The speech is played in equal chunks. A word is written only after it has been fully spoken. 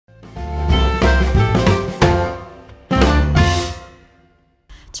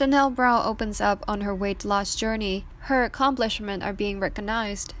Janelle Brown opens up on her weight loss journey. Her accomplishments are being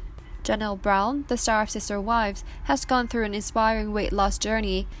recognized. Janelle Brown, the star of Sister Wives, has gone through an inspiring weight loss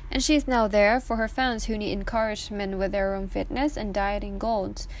journey, and she is now there for her fans who need encouragement with their own fitness and dieting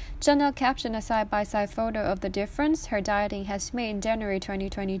goals. Janelle captioned a side-by-side photo of the difference her dieting has made in January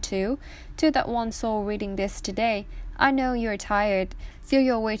 2022 to that one soul reading this today. I know you're tired, feel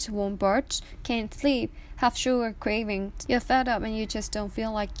your weight won't budge, can't sleep, have sugar cravings, you're fed up and you just don't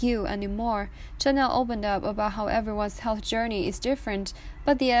feel like you anymore. Janelle opened up about how everyone's health journey is different,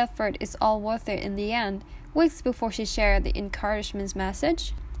 but the effort is all worth it in the end. Weeks before she shared the encouragement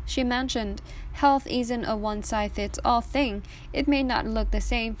message, she mentioned, health isn't a one-size-fits-all thing. It may not look the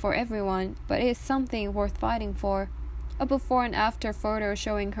same for everyone, but it's something worth fighting for. A before and after photo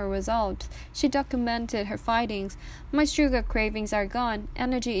showing her results. She documented her findings. My sugar cravings are gone,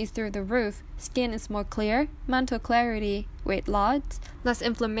 energy is through the roof, skin is more clear, mental clarity, weight loss, less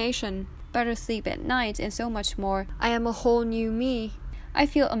inflammation, better sleep at night, and so much more. I am a whole new me. I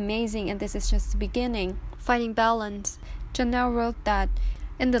feel amazing, and this is just the beginning. Finding balance. Janelle wrote that,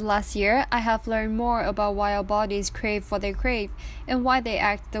 in the last year, I have learned more about why our bodies crave what they crave and why they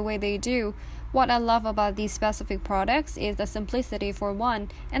act the way they do. What I love about these specific products is the simplicity for one,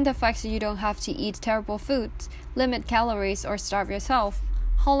 and the fact that you don't have to eat terrible foods, limit calories, or starve yourself.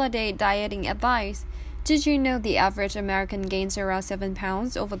 Holiday dieting advice. Did you know the average American gains around 7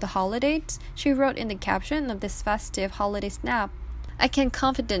 pounds over the holidays? She wrote in the caption of this festive holiday snap. I can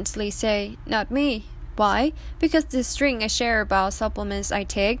confidently say, not me. Why? Because the string I share about supplements I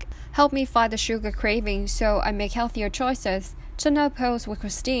take help me fight the sugar craving, so I make healthier choices. Janelle posed with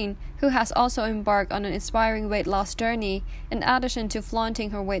Christine, who has also embarked on an inspiring weight loss journey, in addition to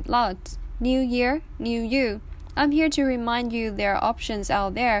flaunting her weight loss. New year, new you. I'm here to remind you there are options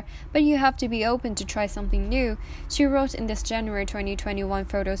out there, but you have to be open to try something new. She wrote in this January 2021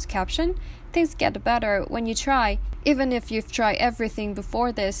 photo's caption, things get better when you try, even if you've tried everything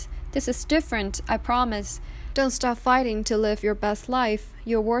before this. This is different, I promise. Don't stop fighting to live your best life.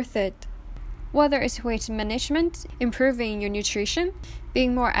 You're worth it. Whether it's weight management, improving your nutrition,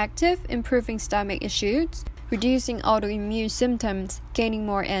 being more active, improving stomach issues, reducing autoimmune symptoms, gaining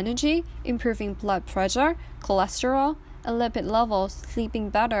more energy, improving blood pressure, cholesterol, and lipid levels, sleeping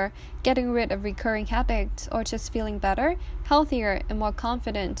better, getting rid of recurring headaches, or just feeling better, healthier, and more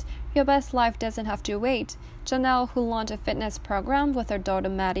confident, your best life doesn't have to wait. Janelle, who launched a fitness program with her daughter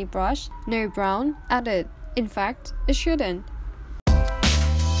Maddie Janelle Brown, added, in fact, it shouldn't.